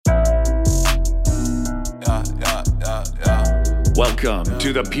Welcome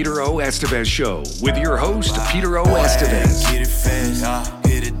to the Peter O. Estevez Show with your host, Peter O. Estevez. Get it fast,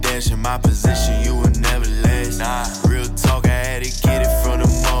 hit a dash in my position, you will never last. Real talk, I had to get it from the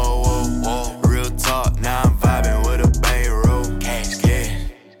mall. Real talk, now I'm vibing with a bankroll. Yeah.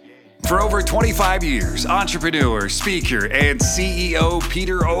 For over 25 years, entrepreneur, speaker, and CEO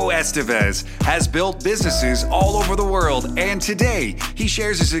Peter O. Estevez has built businesses all over the world, and today he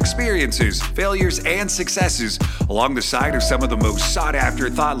shares his experiences, failures, and successes along the side of some of the most sought-after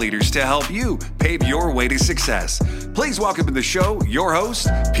thought leaders to help you pave your way to success. Please welcome to the show your host,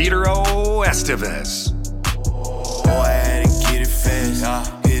 Peter O. Estevez. I had to get it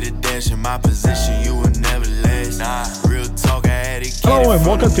fast, hit a dash in my position, you will never last. Real talk, I had to get it. Hello and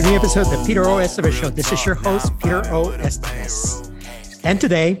welcome to a new episode of the Peter O. Estevez Show. This is your host, Peter O. Estevez. And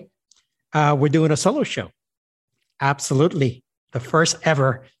today, we're doing a solo show. Absolutely. The first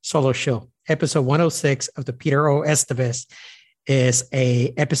ever solo show. Episode 106 of the Peter O. Estevez is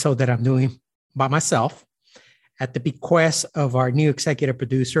a episode that I'm doing by myself at the bequest of our new executive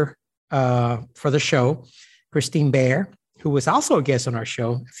producer for the show, Christine Baer, who was also a guest on our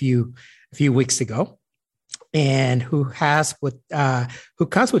show a few weeks ago, and who comes with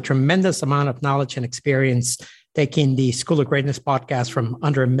tremendous amount of knowledge and experience, taking the School of Greatness podcast from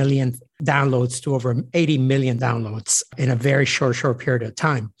under 1 million downloads to over 80 million downloads in a very short period of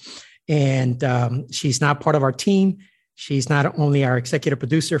time. And she's now part of our team. She's not only our executive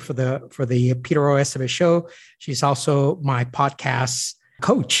producer for the Peter O. Estevez Show, she's also my podcast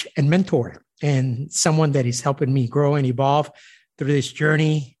coach and mentor, and someone that is helping me grow and evolve through this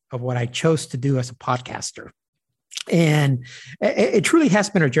journey of what I chose to do as a podcaster. And it truly has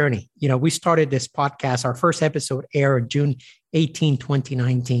been a journey. You know, we started this podcast, our first episode aired June 18,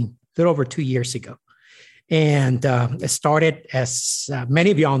 2019, a little over 2 years ago. And it started, as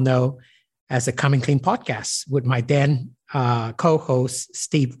many of y'all know, as a Coming Clean podcast with my then co-host,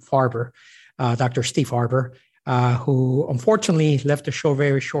 Steve Farber, Dr. Steve Farber, who unfortunately left the show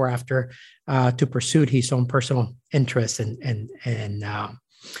very short after to pursue his own personal interests and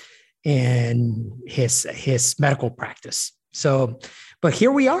his medical practice. So, but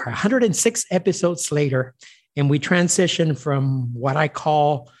here we are, 106 episodes later, and we transitioned from what I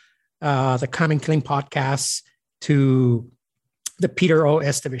call the Coming Clean podcast to the Peter O.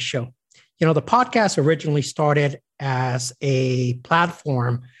 Estevez Show. You know, the podcast originally started as a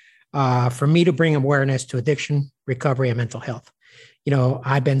platform for me to bring awareness to addiction, recovery, and mental health. You know,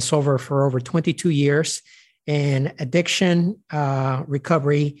 I've been sober for over 22 years, and addiction,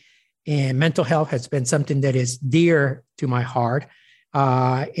 recovery, and mental health has been something that is dear to my heart,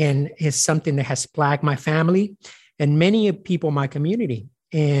 and is something that has plagued my family and many people in my community.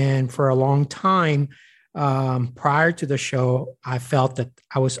 And for a long time, prior to the show, I felt that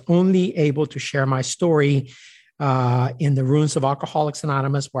I was only able to share my story in the rooms of Alcoholics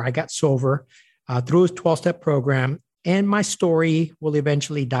Anonymous, where I got sober through a 12-step program. And my story will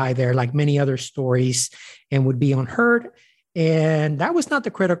eventually die there, like many other stories, and would be unheard. And that was not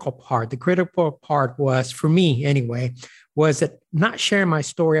the critical part. The critical part was, for me anyway, was that not sharing my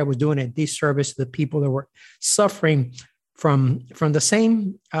story, I was doing a disservice to the people that were suffering from the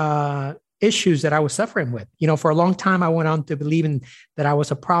same issues that I was suffering with. You know, for a long time, I went on to believing that I was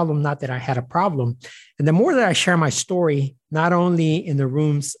a problem, not that I had a problem. And the more that I share my story, not only in the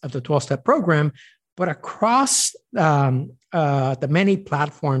rooms of the 12-step program, but across the many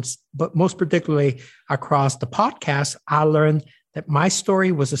platforms, but most particularly across the podcast, I learned that my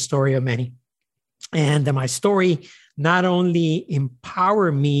story was a story of many. And that my story not only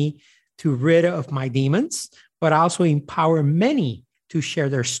empowered me to rid of my demons, but also empower many to share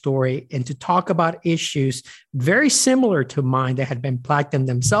their story and to talk about issues very similar to mine that had been plagued them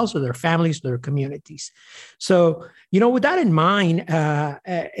themselves or their families, or their communities. So, you know, with that in mind,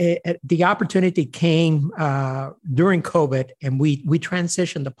 the opportunity came during COVID, and we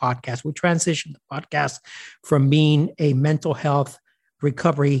transitioned the podcast. We transitioned the podcast from being a mental health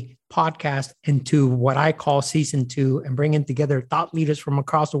recovery podcast into what I call season 2, and bringing together thought leaders from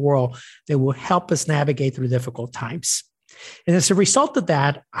across the world that will help us navigate through difficult times. And as a result of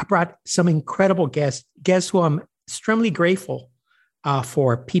that, I brought some incredible guests who I'm extremely grateful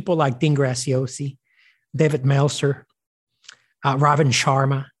for. People like Dean Graziosi, David Meltzer, Robin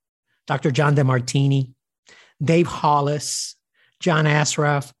Sharma, Dr. John DeMartini, Dave Hollis, John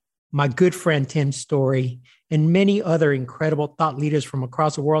Asraf, my good friend Tim Story, and many other incredible thought leaders from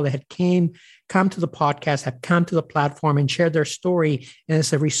across the world that had come to the podcast, have come to the platform and shared their story. And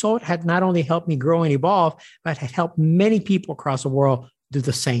as a result, had not only helped me grow and evolve, but had helped many people across the world do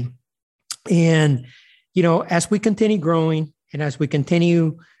the same. And, you know, as we continue growing and as we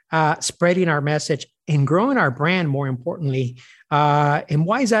continue spreading our message and growing our brand, more importantly. And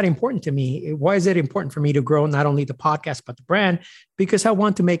why is that important to me? Why is it important for me to grow not only the podcast, but the brand? Because I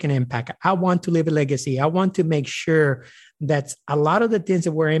want to make an impact. I want to leave a legacy. I want to make sure that a lot of the things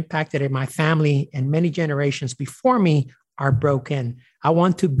that were impacted in my family and many generations before me are broken. I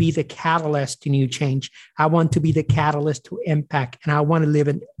want to be the catalyst to new change. I want to be the catalyst to impact. And I want to live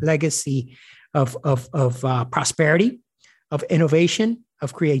a legacy of prosperity, of innovation,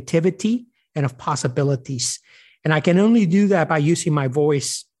 of creativity, and of possibilities. And I can only do that by using my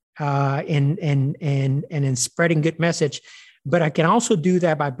voice and in spreading good message. But I can also do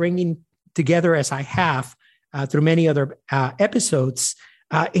that by bringing together, as I have through many other episodes,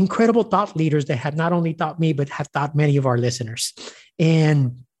 incredible thought leaders that have not only taught me, but have taught many of our listeners.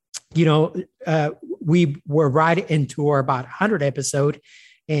 And, we were right into our about 100 episode.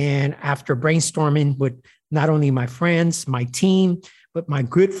 And after brainstorming with not only my friends, my team, but my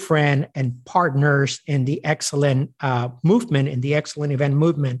good friend and partners in the excellent movement, in the excellent event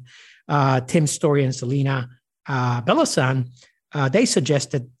movement, Tim Story and Selena Bellasan, they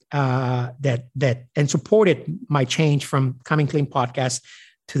suggested that and supported my change from Coming Clean Podcast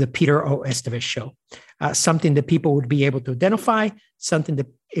to the Peter O. Estevez Show. Something that people would be able to identify, something that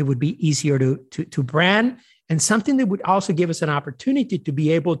it would be easier to brand, and something that would also give us an opportunity to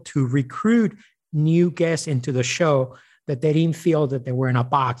be able to recruit new guests into the show, that they didn't feel that they were in a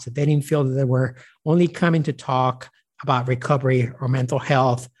box, that they didn't feel that they were only coming to talk about recovery or mental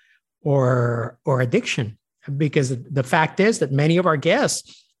health or addiction. Because the fact is that many of our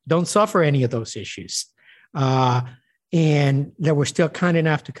guests don't suffer any of those issues. And they were still kind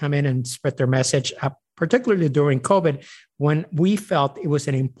enough to come in and spread their message, particularly during COVID, when we felt it was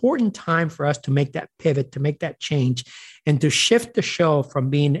an important time for us to make that pivot, to make that change, and to shift the show from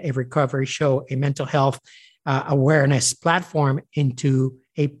being a recovery show, a mental health awareness platform, into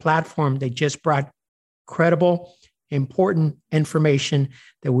a platform that just brought credible, important information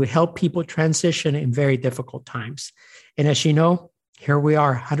that would help people transition in very difficult times. And as you know, here we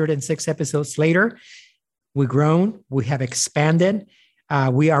are 106 episodes later. We've grown, we have expanded,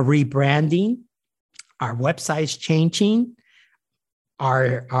 we are rebranding, our website's changing,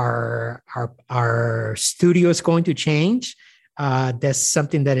 our studio is going to change. That's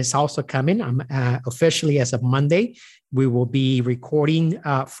something that is also coming. Officially, as of Monday, we will be recording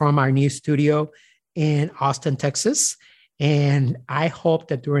from our new studio in Austin, Texas. And I hope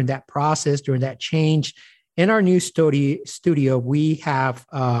that during that process, during that change in our new studio, we have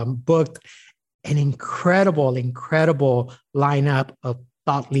booked an incredible lineup of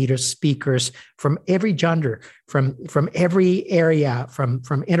thought leaders, speakers from every genre, from every area, from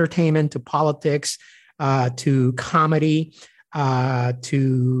entertainment to politics, to comedy,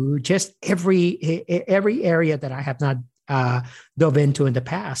 to just every area that I have not dove into in the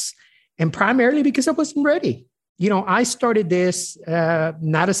past. And primarily because I wasn't ready. I started this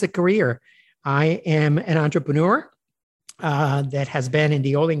not as a career. I am an entrepreneur that has been in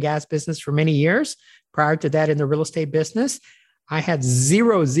the oil and gas business for many years. Prior to that, in the real estate business, I had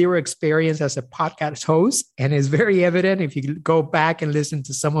zero experience as a podcast host. And it's very evident if you go back and listen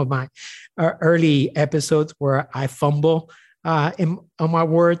to some of my early episodes where I fumble on my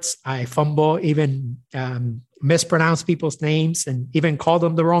words. I fumble, even mispronounce people's names and even call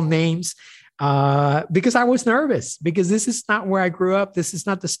them the wrong names because I was nervous, because this is not where I grew up. This is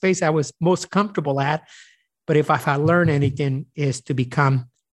not the space I was most comfortable at. But if I learned anything, is to become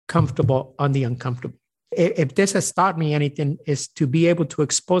comfortable on the uncomfortable. If this has taught me anything, is to be able to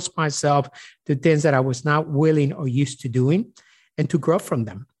expose myself to things that I was not willing or used to doing, and to grow from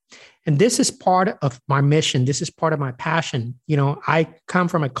them. And this is part of my mission. This is part of my passion. I come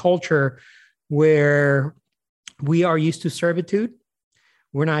from a culture where we are used to servitude.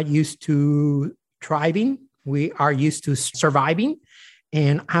 We're not used to thriving. We are used to surviving.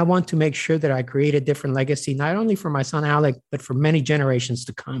 And I want to make sure that I create a different legacy, not only for my son, Alec, but for many generations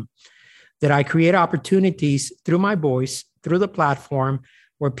to come. That I create opportunities through my voice, through the platform,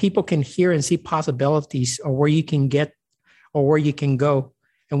 where people can hear and see possibilities, or where you can get, or where you can go,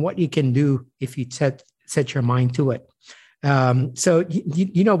 and what you can do if you set your mind to it. So,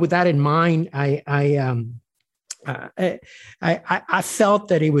 with that in mind, I felt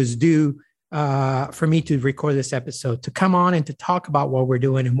that it was due for me to record this episode, to come on and to talk about what we're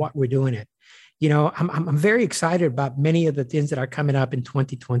doing and what we're doing it. I'm very excited about many of the things that are coming up in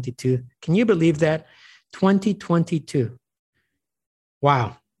 2022. Can you believe that? 2022.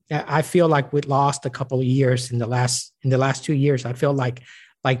 Wow. I feel like we lost a couple of years in the last 2 years. I feel like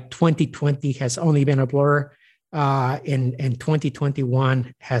 2020 has only been a blur. And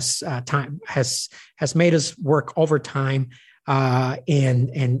 2021 has made us work overtime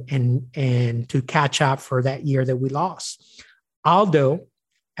and to catch up for that year that we lost. Although,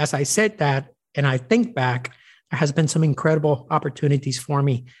 as I said that, and I think back, there has been some incredible opportunities for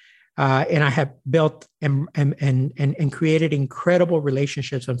me. And I have built and created incredible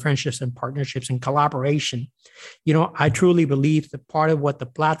relationships and friendships and partnerships and collaboration. You know, I truly believe that part of what the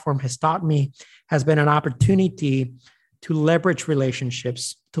platform has taught me has been an opportunity to leverage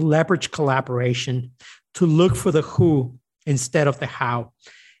relationships, to leverage collaboration, to look for the who instead of the how.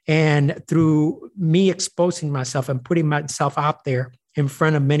 And through me exposing myself and putting myself out there in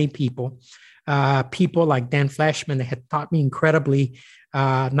front of many people, people like Dan Fleshman that had taught me incredibly,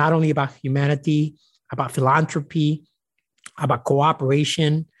 not only about humanity, about philanthropy, about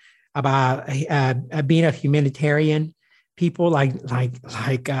cooperation, about being a humanitarian. People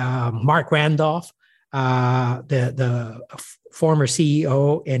like Mark Randolph, the former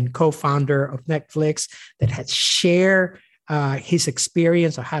CEO and co-founder of Netflix, that had shared his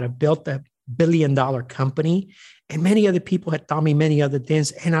experience of how to build a billion-dollar company. And many other people had taught me many other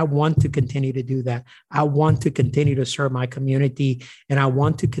things. And I want to continue to do that. I want to continue to serve my community. And I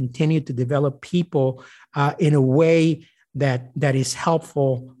want to continue to develop people in a way that is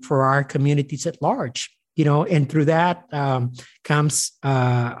helpful for our communities at large. You know, and through that comes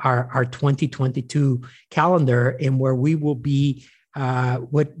our 2022 calendar, and where we will be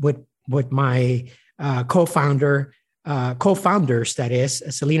with my co-founders, that is,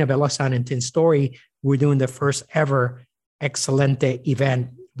 Selena Velazan and Tim Story. We're doing the first ever Excelente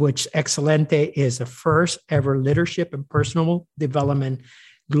event, which Excelente is the first ever leadership and personal development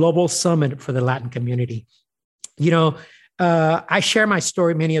global summit for the Latin community. You know, I share my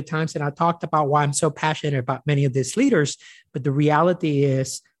story many a times, and I talked about why I'm so passionate about many of these leaders. But the reality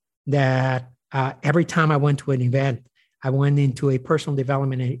is that every time I went to an event, I went into a personal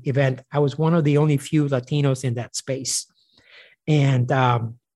development event, I was one of the only few Latinos in that space. And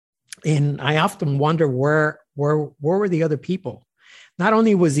I often wonder where were the other people? Not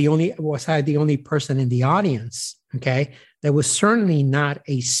only was I the only person in the audience, okay, there was certainly not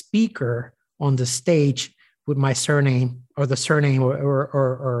a speaker on the stage with my surname or the surname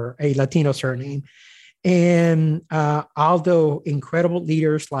or a Latino surname. And although incredible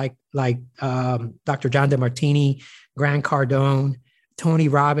leaders like Dr. John DeMartini, Grant Cardone, Tony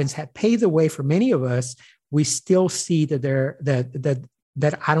Robbins had paved the way for many of us, we still see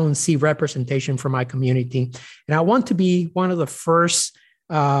that I don't see representation for my community. And I want to be one of the first.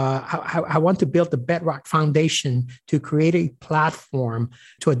 I want to build the bedrock foundation to create a platform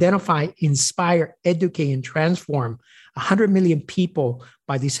to identify, inspire, educate, and transform 100 million people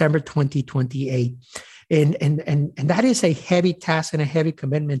by December 2028. And that is a heavy task and a heavy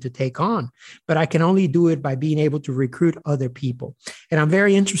commitment to take on, but I can only do it by being able to recruit other people. And I'm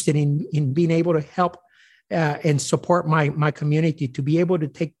very interested in being able to help and support my community to be able to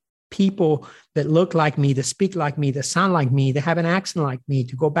take people that look like me, that speak like me, that sound like me, that have an accent like me,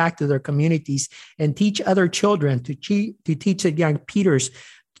 to go back to their communities and teach other children, to teach the young Peters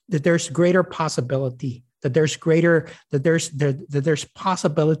that there's greater possibility, that there's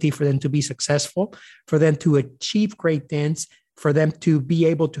possibility for them to be successful, for them to achieve great things, for them to be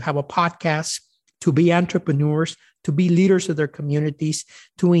able to have a podcast, to be entrepreneurs, to be leaders of their communities,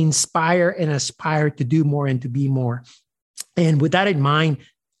 to inspire and aspire to do more and to be more. And with that in mind,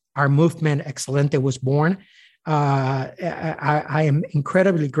 our movement Excelente was born. I am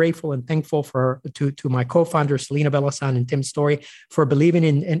incredibly grateful and thankful to my co-founders, Selena Velazan and Tim Story, for believing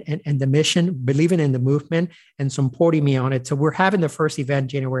in the mission, believing in the movement, and supporting me on it. So we're having the first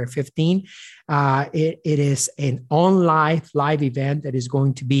event January 15. It is an live event that is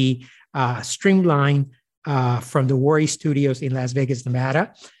going to be streamlined from the Worry Studios in Las Vegas,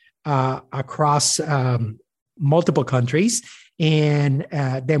 Nevada, across multiple countries. And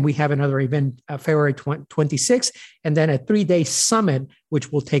then we have another event February 26th, and then a 3-day summit,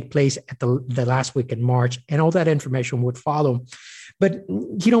 which will take place at the last week in March. And all that information would follow. But,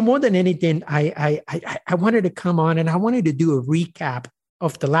 you know, more than anything, I wanted to come on and I wanted to do a recap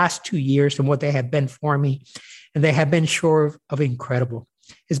of the last 2 years and what they have been for me. And they have been short of incredible.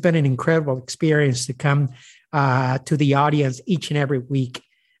 It's been an incredible experience to come to the audience each and every week.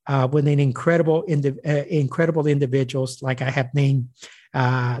 With an incredible individuals like I have named.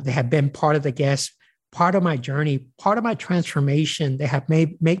 They have been part of the guests, part of my journey, part of my transformation. They have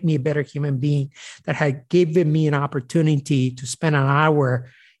made me a better human being, that had given me an opportunity to spend an hour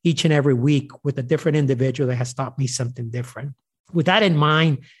each and every week with a different individual that has taught me something different. With that in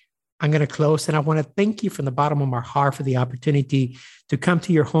mind, I'm going to close, and I want to thank you from the bottom of my heart for the opportunity to come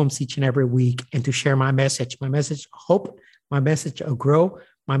to your homes each and every week and to share my message of hope, my message of growth,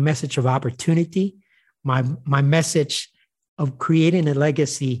 my message of opportunity, my message of creating a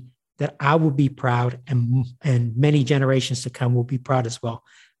legacy that I will be proud and many generations to come will be proud as well.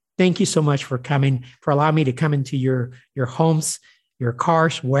 Thank you so much for coming, for allowing me to come into your homes, your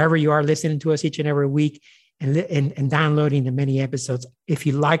cars, wherever you are listening to us each and every week and downloading the many episodes. If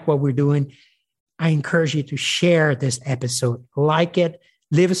you like what we're doing, I encourage you to share this episode, like it,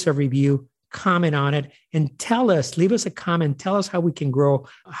 leave us a review, comment on it, and leave us a comment, tell us how we can grow,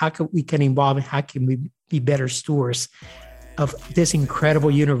 how we can evolve, and how can we be better stewards of this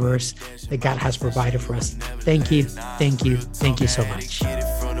incredible universe that God has provided for us. Thank you. Thank you. Thank you so much.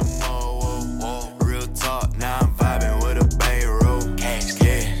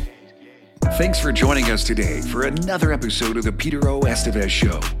 Thanks for joining us today for another episode of the Peter O. Estevez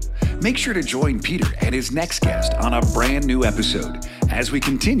Show. Make sure to join Peter and his next guest on a brand new episode as we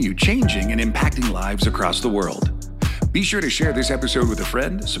continue changing and impacting lives across the world. Be sure to share this episode with a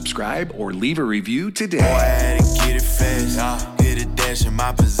friend, subscribe, or leave a review today. Boy, I had to get it fast. Hit a dash in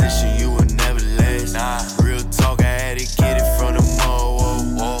my position, you